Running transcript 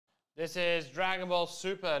This is Dragon Ball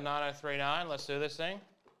Super 9039. Let's do this thing.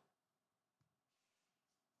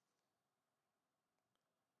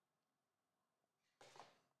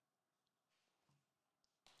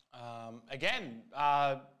 Again,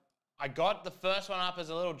 I got the first one up as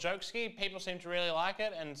a little joke ski. People seem to really like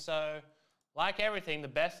it, and so, like everything, the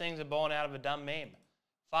best things are born out of a dumb meme.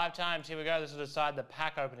 5 times, here we go. This will decide the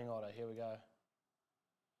pack opening order. Here we go.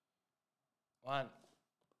 1.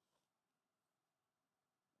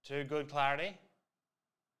 2, good clarity.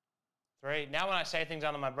 3, now when I say things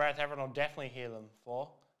under my breath, everyone will definitely hear them. 4,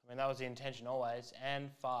 I mean, that was the intention always. And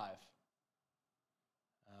 5.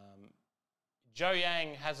 Joe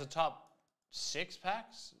Yang has the top 6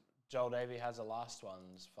 packs. Joel Davey has the last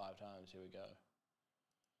ones 5 times. Here we go.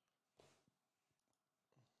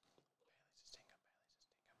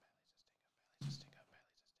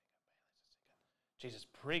 Jesus,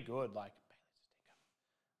 pretty good. Like,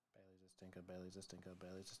 Bailey's a stinker, Bailey's a stinker,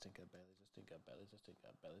 Bailey's a stinker, Bailey's a stinker, Bailey's a stinker,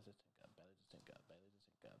 Bailey's a stinker,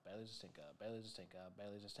 Bailey's a stinker, Bailey's a stinker, Bailey's a stinker,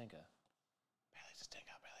 Bailey's a stinker, Bailey's a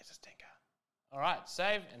stinker, Bailey's a stinker. All right,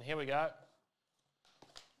 save, and here we go.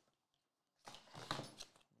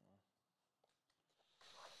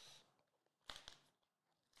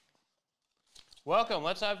 Welcome.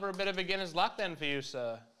 Let's hope for a bit of beginner's luck then for you,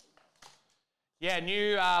 sir. Yeah,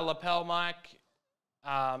 new lapel mic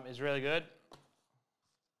is really good,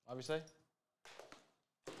 obviously.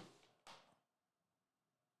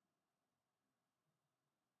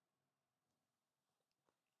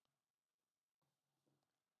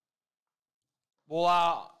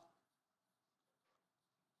 Well,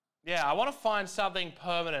 yeah, I want to find something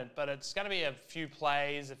permanent, but it's going to be a few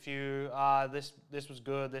plays, a few, this was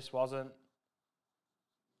good, this wasn't.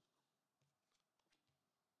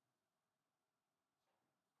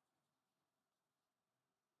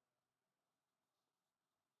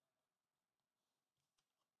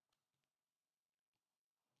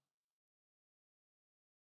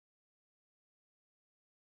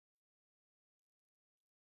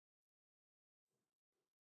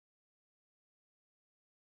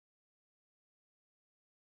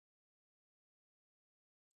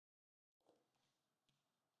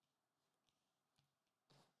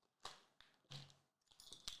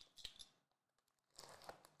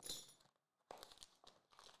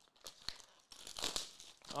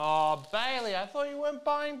 Oh, Bailey, I thought you weren't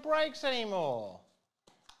buying breaks anymore.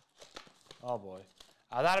 Oh, boy.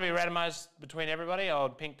 That'll be randomized between everybody,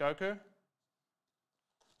 old Pink Goku.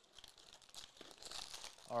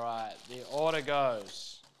 All right, the order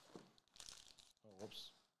goes. Oh,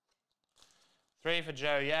 whoops. 3 for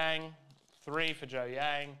Joe Yang, 3 for Joe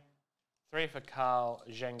Yang, 3 for Carl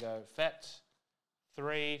Zhengo Fett,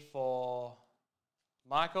 3 for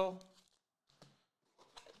Michael,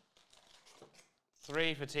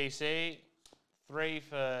 3 for TC, 3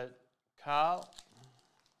 for Carl,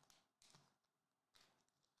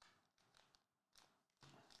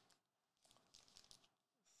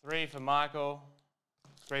 3 for Michael,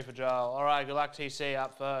 3 for Joel. All right, good luck, TC,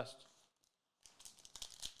 up first.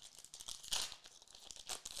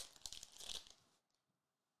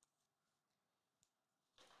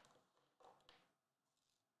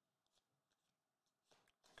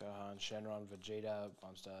 Gohan, Shenron, Vegeta,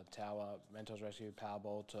 Monster, Tower, Mentos Rescue,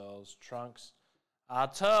 Powerball, Turles, Trunks.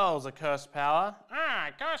 Turles, a cursed power.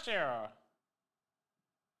 Curse you!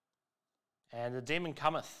 And the Demon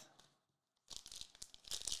Cometh.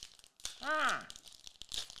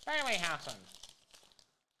 Baileyhausen.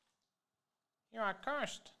 You are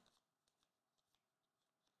cursed.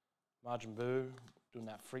 Majin Buu, doing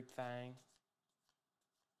that freak thing.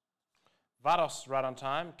 Vados, right on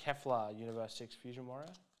time. Kefla, Universe 6 Fusion Warrior.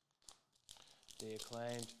 The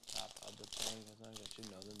acclaimed, top of the thing, as long as you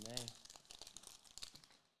know the name.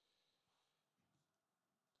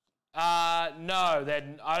 No,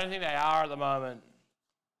 I don't think they are at the moment.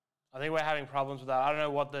 I think we're having problems with that. I don't know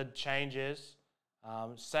what the change is.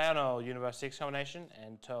 Saiyan Universe 6 combination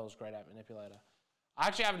and Turles Great Ape Manipulator. I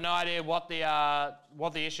actually have no idea what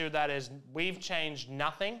the issue with that is. We've changed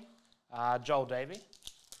nothing. Joel Davey.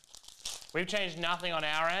 We've changed nothing on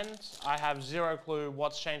our end. I have zero clue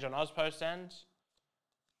what's changed on Ozpost's end.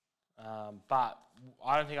 But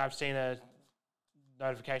I don't think I've seen a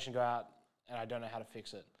notification go out, and I don't know how to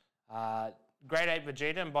fix it. Grade 8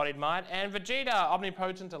 Vegeta, Embodied Mind, and Vegeta,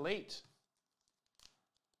 Omnipotent Elite.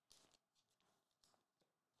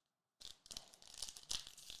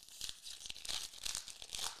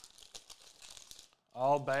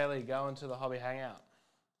 Old Bailey going to the hobby hangout.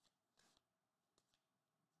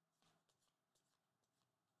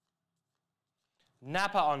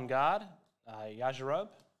 Nappa on guard, Yajirobe.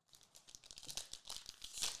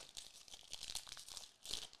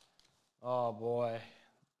 Oh, boy.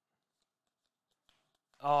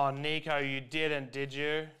 Oh, Nico, you didn't, did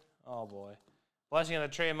you? Oh, boy. Blessing of the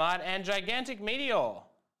Tree of Might and Gigantic Meteor. You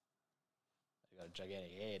got a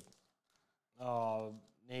gigantic head. Oh,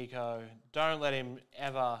 Nico, don't let him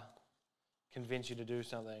ever convince you to do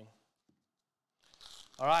something.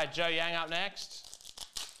 All right, Joe Yang up next.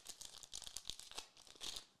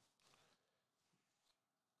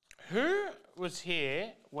 Who was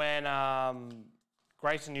here when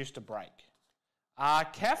Grayson used to break?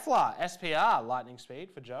 Kefla, SPR, lightning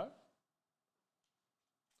speed for Joe.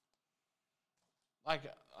 Like,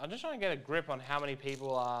 I'm just trying to get a grip on how many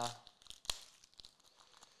people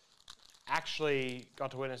actually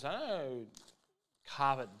got to witness. I know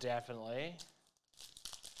Carpet definitely.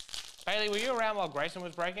 Bailey, were you around while Grayson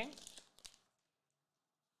was breaking?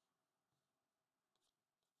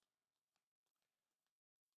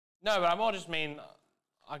 No, but I more just mean,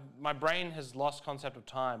 my brain has lost concept of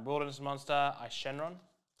time. Wilderness Monster, Shenron.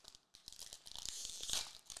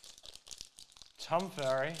 Tom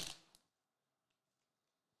Furry.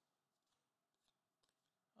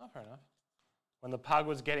 Oh, fair enough. When the pug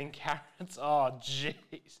was getting carrots. Oh,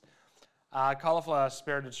 jeez. Cauliflower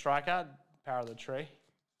Spirited Striker, Power of the Tree.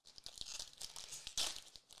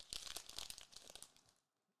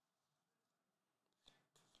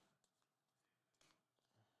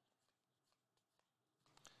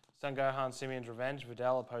 Sun Gohan, Simeon's Revenge,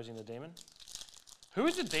 Videl opposing the demon. Who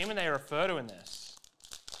is the demon they refer to in this?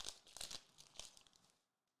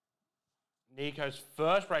 Nico's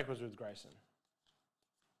first break was with Grayson.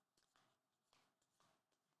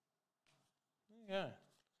 There you go.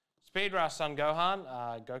 Speed Rush, Sun Gohan,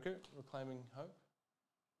 Goku, Reclaiming Hope.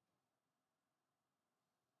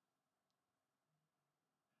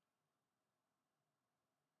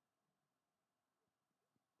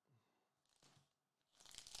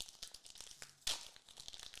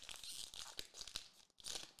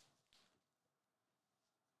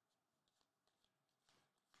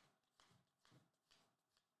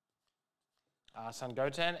 Sun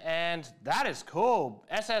Goten, and that is cool.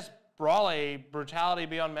 SS Broly, Brutality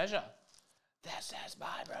Beyond Measure. This is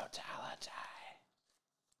my brutality.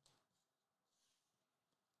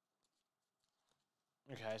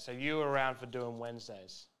 Okay, so you were around for doing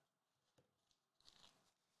Wednesdays.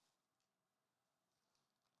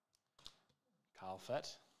 Carl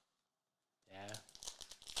Fett. Yeah.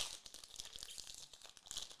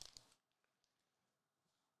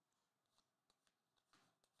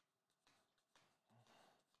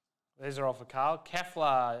 These are all for Carl.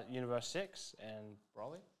 Kefla, Universe 6, and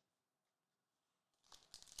Broly.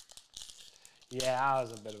 Yeah, I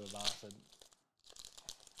was a bit of a bastard.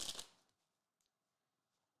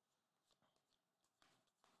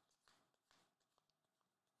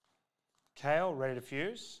 Kale, ready to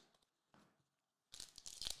fuse.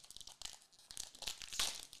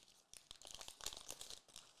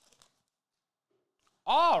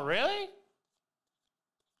 Oh, really?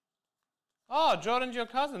 Oh, Jordan's your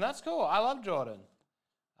cousin. That's cool. I love Jordan.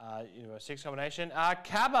 Universe 6 combination.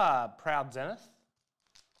 Kaba, Proud Zenith.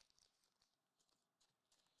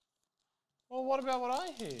 Well, what about what I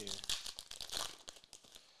hear?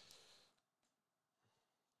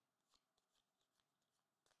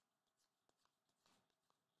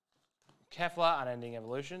 Kefla, Unending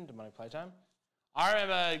Evolution, Demonic Playtime. I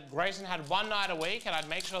remember Grayson had one night a week, and I'd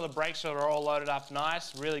make sure the breaks were all loaded up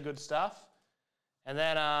nice, really good stuff. And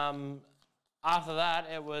then after that,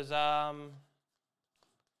 it was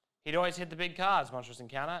he'd always hit the big cards, Monstrous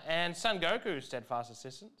Encounter, and Son Goku, Steadfast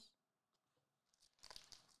Assistance.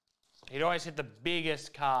 He'd always hit the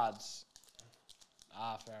biggest cards.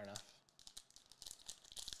 Fair enough.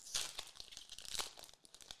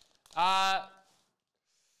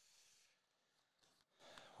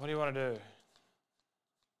 What do you want to do?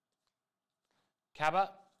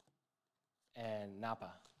 Kaba and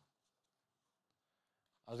Nappa.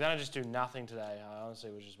 I was going to just do nothing today. I honestly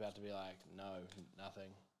was just about to be like, no, nothing.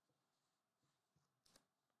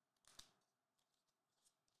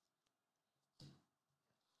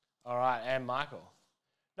 All right, and Michael.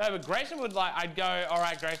 No, but Grayson would like, I'd go, all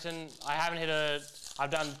right, Grayson, I've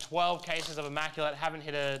done 12 cases of Immaculate, haven't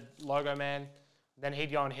hit a Logo Man. Then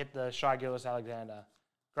he'd go and hit the Shy Gillis Alexander.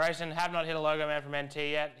 Grayson, have not hit a Logo Man from NT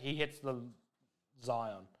yet. He hits the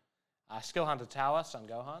Zion. Skill Hunter Tower, Son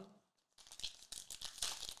Gohan.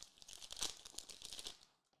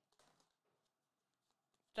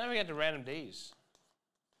 Don't forget to random Ds.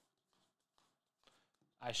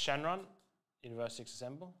 Shenron, Universe 6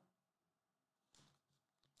 Assemble.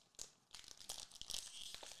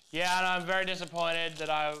 Yeah, and I'm very disappointed that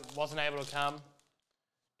I wasn't able to come.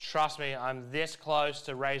 Trust me, I'm this close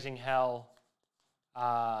to raising hell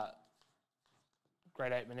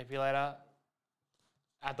Grade 8 manipulator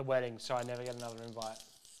at the wedding, so I never get another invite.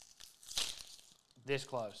 This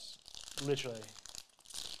close. Literally.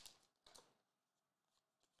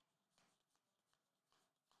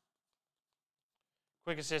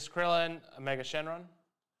 Quick assist Krillin, a Mega Shenron.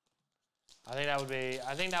 I think that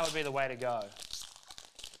would be the way to go.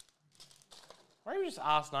 Or even just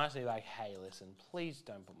ask nicely, like, hey, listen, please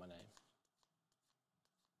don't put my name.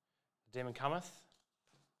 Demon cometh.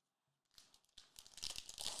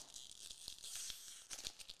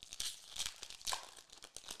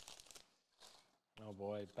 Oh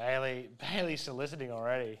boy, Bailey soliciting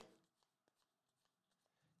already.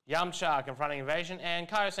 Yamcha confronting invasion, and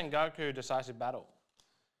Kaios and Goku decisive battle.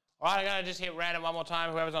 All right, I'm gonna just hit random one more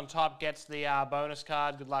time. Whoever's on top gets the bonus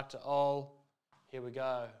card. Good luck to all. Here we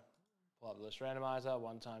go. Pull up the list randomizer.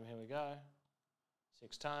 One time, here we go.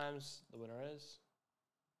 6 times. The winner is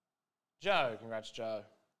Joe. Congrats, Joe.